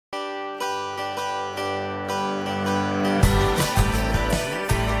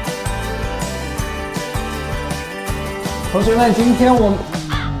同学们，今天我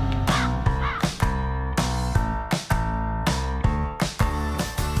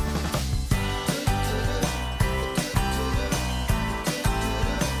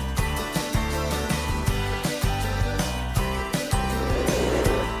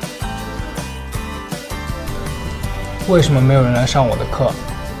为什么没有人来上我的课？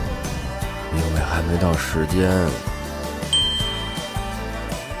因为还没到时间。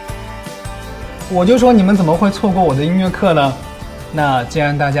我就说你们怎么会错过我的音乐课呢？那既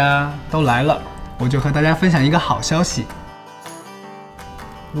然大家都来了，我就和大家分享一个好消息。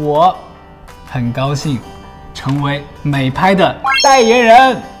我很高兴成为美拍的代言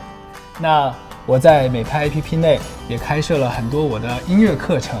人。那我在美拍 APP 内也开设了很多我的音乐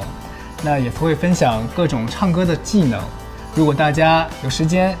课程，那也会分享各种唱歌的技能。如果大家有时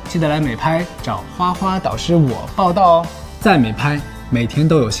间，记得来美拍找花花导师我报到哦。在美拍每天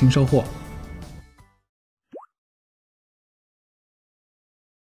都有新收获。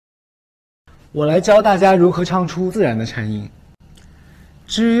我来教大家如何唱出自然的颤音。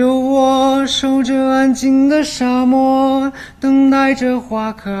只有我守着安静的沙漠，等待着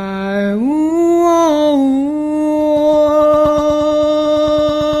花开。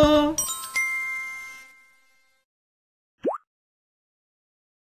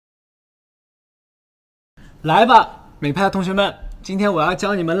来吧，美拍的同学们，今天我要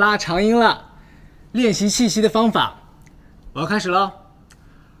教你们拉长音了，练习气息的方法。我要开始了。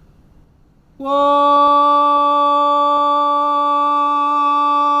哇，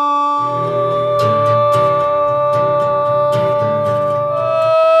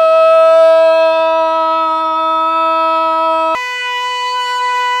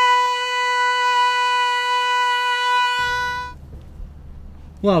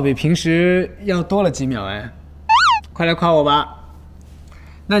比平时要多了几秒哎！快来夸我吧。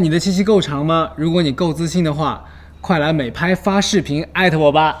那你的气息够长吗？如果你够自信的话，快来美拍发视频艾特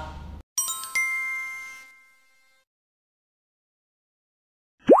我吧。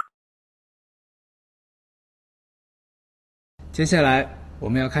接下来我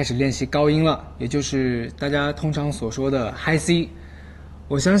们要开始练习高音了，也就是大家通常所说的 High C。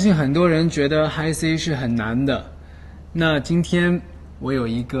我相信很多人觉得 High C 是很难的，那今天我有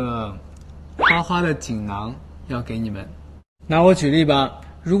一个花花的锦囊要给你们。拿我举例吧，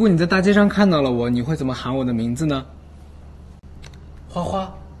如果你在大街上看到了我，你会怎么喊我的名字呢？花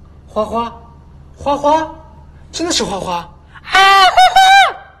花，花花，花花，真的是花花啊！花花！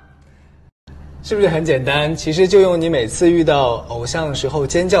是不是很简单？其实就用你每次遇到偶像时候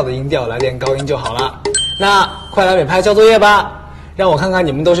尖叫的音调来练高音就好了。那快来美拍交作业吧，让我看看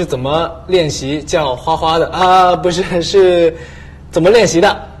你们都是怎么练习叫花花的啊？不是，是怎么练习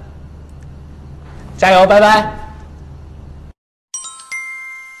的？加油，拜拜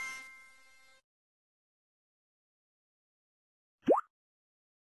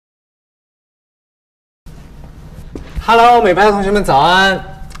！Hello， 美拍的同学们早安！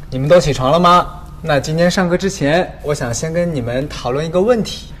你们都起床了吗？那今天上课之前，我想先跟你们讨论一个问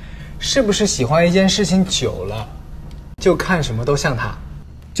题：是不是喜欢一件事情久了，就看什么都像它？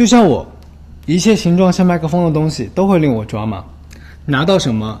就像我，一切形状像麦克风的东西都会令我抓马，拿到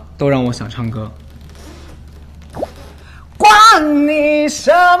什么都让我想唱歌。管你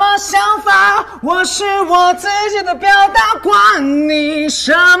什么想法，我是我自己的表达。管你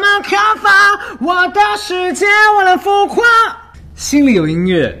什么看法，我的世界我来浮夸。心里有音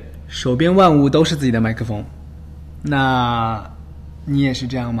乐，手边万物都是自己的麦克风。那你也是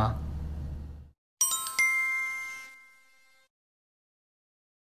这样吗？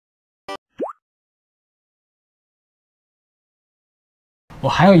我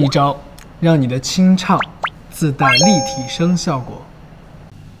还有一招，让你的清唱自带立体声效果。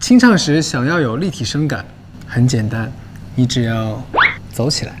清唱时想要有立体声感，很简单，你只要走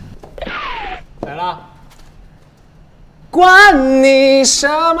起来。来了。管你什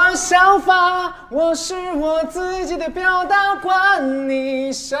么想法，我是我自己的表达。管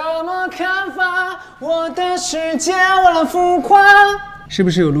你什么看法，我的世界我来浮夸。是不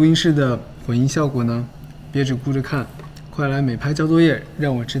是有录音室的混音效果呢？别只顾着看，快来美拍交作业，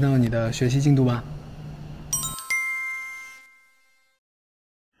让我知道你的学习进度吧。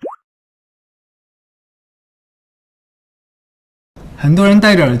很多人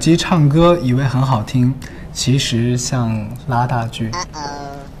戴着耳机唱歌，以为很好听，其实像拉大锯。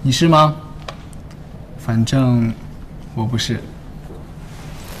你是吗？反正我不是。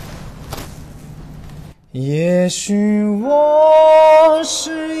也许我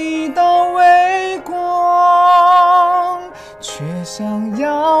是一道微光，却想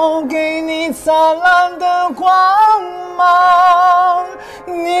要给你灿烂的光芒，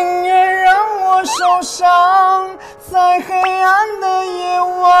宁愿让我受伤，在黑暗的夜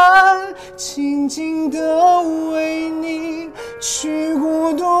晚，静静地为你去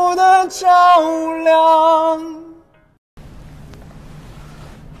孤独的照亮。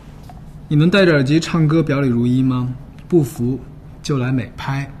你能戴着耳机唱歌表里如一吗？不服就来美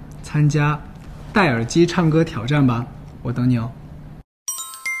拍参加戴耳机唱歌挑战吧，我等你哦。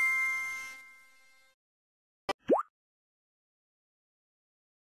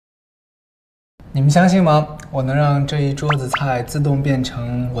你们相信吗？我能让这一桌子菜自动变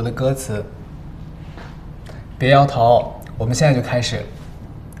成我的歌词。别摇头，我们现在就开始。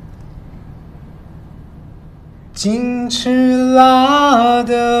金吃辣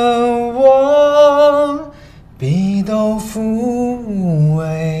的我，比豆腐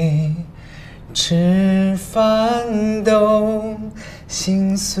味，吃饭都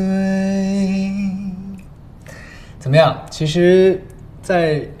心碎。怎么样？其实，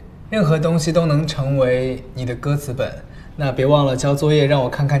在任何东西都能成为你的歌词本。那别忘了交作业，让我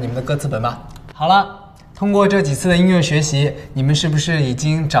看看你们的歌词本吧。好了。通过这几次的音乐学习，你们是不是已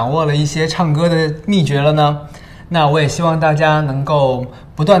经掌握了一些唱歌的秘诀了呢？那我也希望大家能够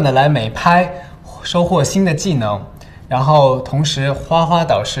不断的来美拍，收获新的技能。然后同时，花花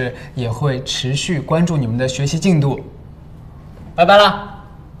导师也会持续关注你们的学习进度。拜拜啦！